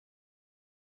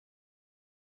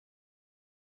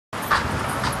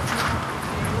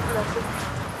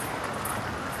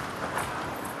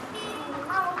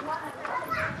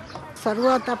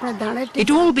It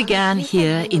all began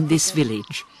here in this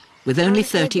village, with only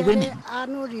 30 women.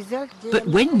 But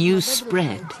when news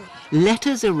spread,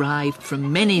 letters arrived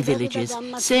from many villages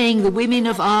saying the women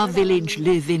of our village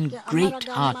live in great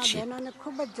hardship.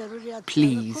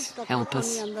 Please help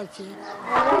us.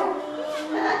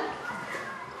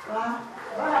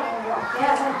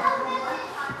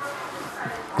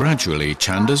 Gradually,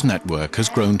 Chanda's network has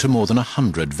grown to more than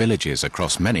 100 villages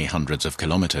across many hundreds of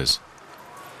kilometers.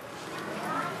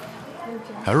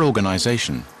 Her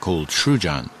organization, called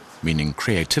Shrujan, meaning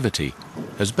creativity,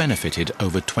 has benefited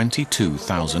over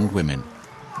 22,000 women.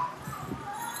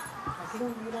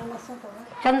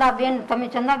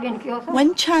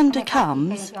 When Chanda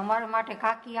comes,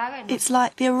 it's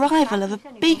like the arrival of a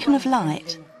beacon of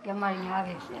light.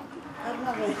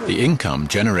 The income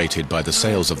generated by the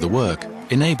sales of the work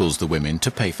enables the women to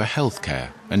pay for health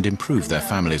care and improve their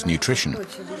family's nutrition.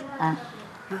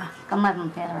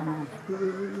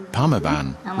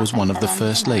 Parmaban was one of the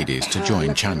first ladies to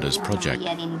join Chanda's project.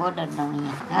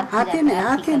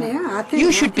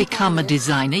 You should become a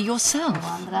designer yourself.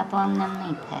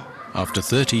 After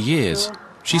 30 years,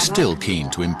 she's still keen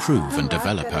to improve and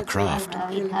develop her craft.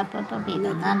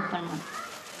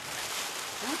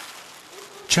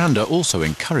 Chanda also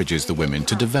encourages the women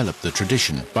to develop the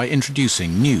tradition by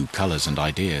introducing new colours and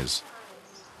ideas.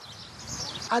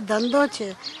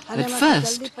 At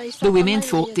first, the women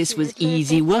thought this was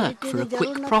easy work for a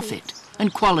quick profit,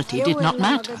 and quality did not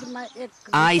matter.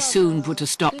 I soon put a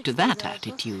stop to that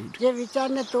attitude.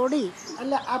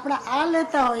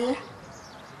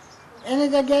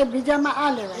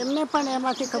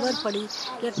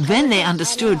 Then they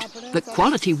understood that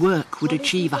quality work would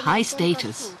achieve a high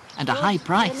status and a high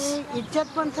price.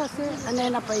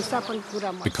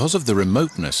 Because of the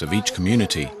remoteness of each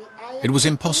community, it was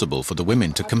impossible for the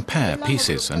women to compare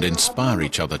pieces and inspire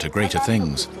each other to greater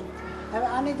things.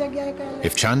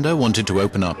 If Chanda wanted to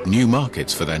open up new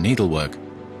markets for their needlework,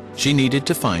 she needed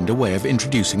to find a way of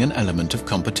introducing an element of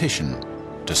competition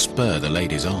to spur the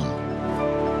ladies on.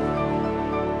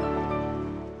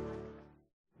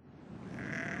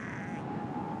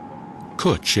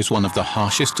 Kutch is one of the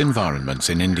harshest environments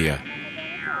in India.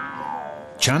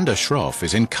 Chanda Shroff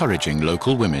is encouraging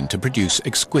local women to produce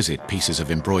exquisite pieces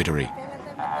of embroidery.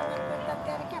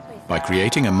 By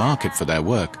creating a market for their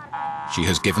work, she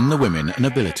has given the women an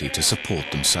ability to support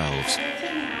themselves.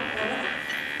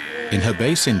 In her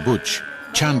base in Bhuj,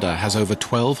 Chanda has over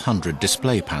 1,200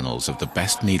 display panels of the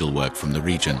best needlework from the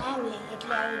region.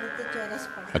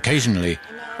 Occasionally,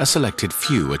 a selected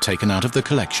few are taken out of the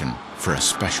collection for a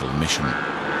special mission.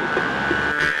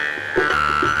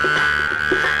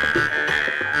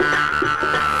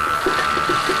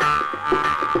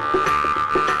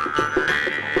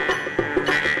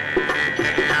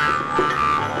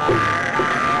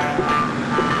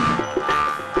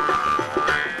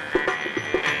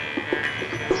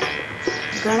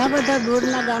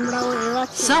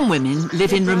 Some women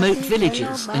live in remote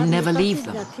villages and never leave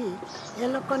them.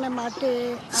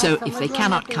 So if they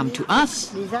cannot come to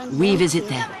us, we visit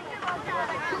them.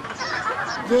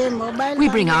 We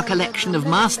bring our collection of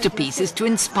masterpieces to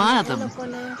inspire them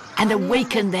and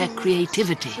awaken their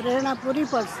creativity.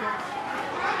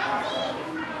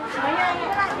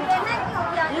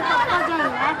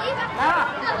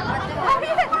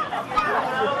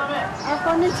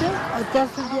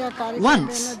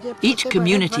 Once, each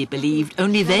community believed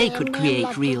only they could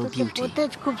create real beauty.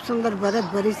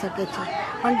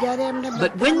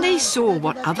 But when they saw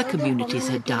what other communities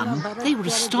had done, they were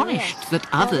astonished that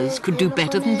others could do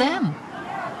better than them.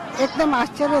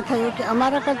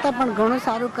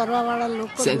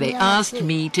 So they asked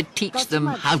me to teach them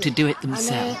how to do it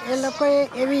themselves.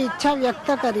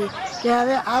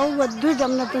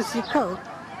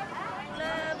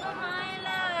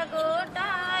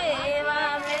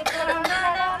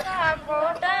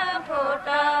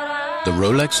 The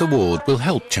Rolex Award will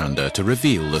help Chanda to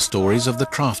reveal the stories of the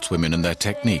craftswomen and their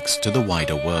techniques to the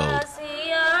wider world,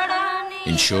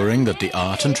 ensuring that the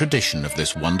art and tradition of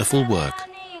this wonderful work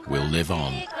will live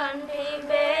on.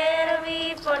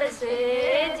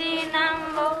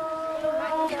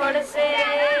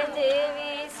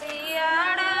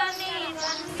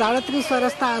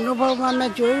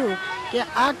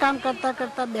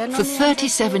 For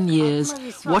 37 years,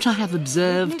 what I have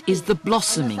observed is the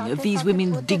blossoming of these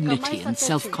women's dignity and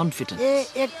self-confidence.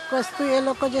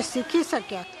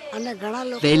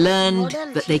 They learned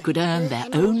that they could earn their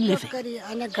own living.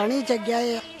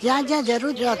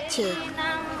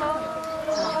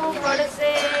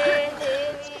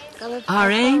 Our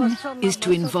aim is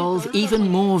to involve even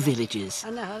more villages,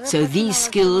 so these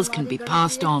skills can be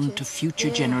passed on to future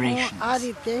generations.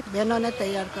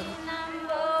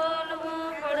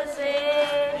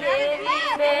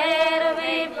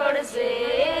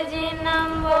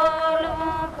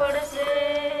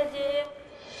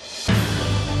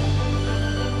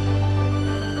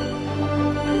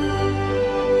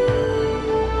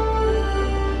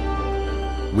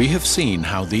 We have seen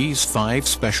how these 5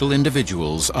 special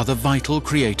individuals are the vital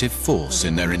creative force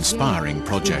in their inspiring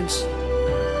projects.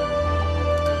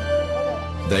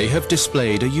 They have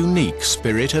displayed a unique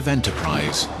spirit of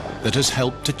enterprise that has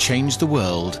helped to change the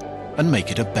world and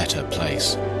make it a better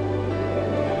place.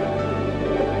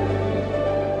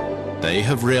 They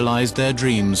have realized their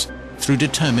dreams through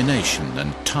determination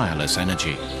and tireless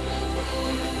energy.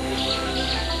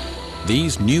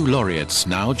 These new laureates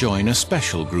now join a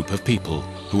special group of people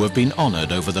who have been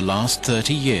honored over the last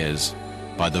 30 years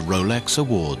by the Rolex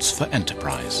Awards for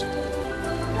Enterprise.